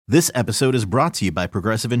This episode is brought to you by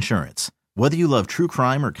Progressive Insurance. Whether you love true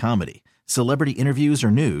crime or comedy, celebrity interviews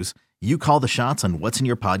or news, you call the shots on what's in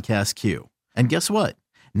your podcast queue. And guess what?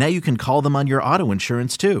 Now you can call them on your auto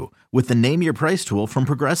insurance too with the Name Your Price tool from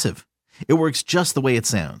Progressive. It works just the way it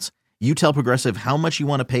sounds. You tell Progressive how much you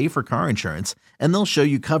want to pay for car insurance, and they'll show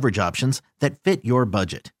you coverage options that fit your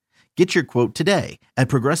budget. Get your quote today at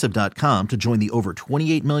Progressive.com to join the over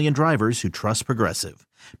 28 million drivers who trust Progressive.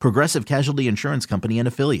 Progressive Casualty Insurance Company and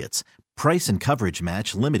Affiliates. Price and coverage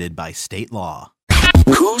match limited by state law.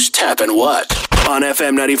 Who's tapping what on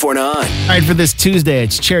FM 94.9? All right, for this Tuesday,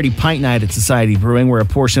 it's Charity Pint Night at Society Brewing, where a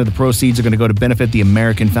portion of the proceeds are going to go to benefit the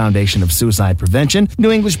American Foundation of Suicide Prevention.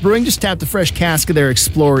 New English Brewing just tapped the fresh cask of their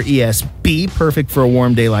Explorer ESB, perfect for a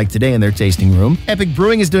warm day like today in their tasting room. Epic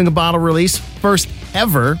Brewing is doing a bottle release, first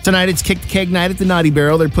ever. Tonight, it's Kick the Keg Night at the Naughty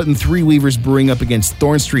Barrel. They're putting Three Weavers Brewing up against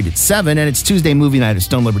Thorn Street at 7, and it's Tuesday Movie Night at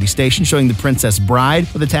Stone Liberty Station, showing The Princess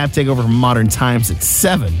Bride with a tap takeover from Modern Times at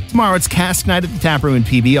 7. Tomorrow, it's Cask Night at the Tap Room in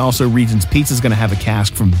PB. Also, Regions Pizza is going to have a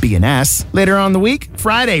cask from B&S. Later on in the week,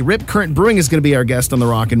 Friday, Rip Current Brewing is going to be our guest on the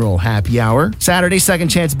Rock and Roll Happy Hour. Saturday, Second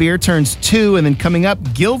Chance Beer turns 2, and then coming up,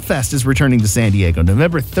 Guildfest is returning to San Diego,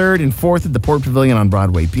 November 3rd and 4th at the Port Pavilion on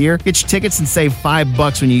Broadway Pier. Get your tickets and save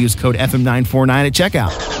 $5 when you use code FM949 at checkout.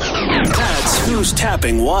 That's Who's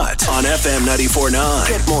Tapping What on FM 94.9.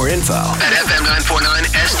 Get more info at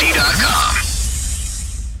FM949SD.com.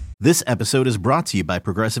 This episode is brought to you by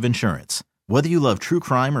Progressive Insurance. Whether you love true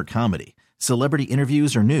crime or comedy, celebrity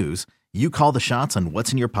interviews or news, you call the shots on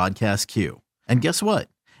what's in your podcast queue. And guess what?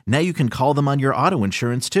 Now you can call them on your auto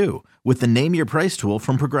insurance too with the Name Your Price tool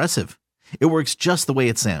from Progressive. It works just the way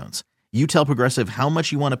it sounds. You tell Progressive how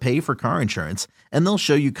much you want to pay for car insurance, and they'll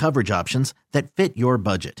show you coverage options that fit your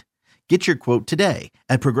budget. Get your quote today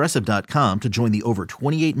at Progressive.com to join the over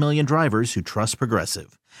 28 million drivers who trust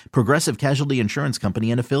Progressive. Progressive Casualty Insurance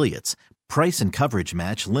Company and Affiliates. Price and coverage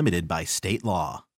match limited by state law.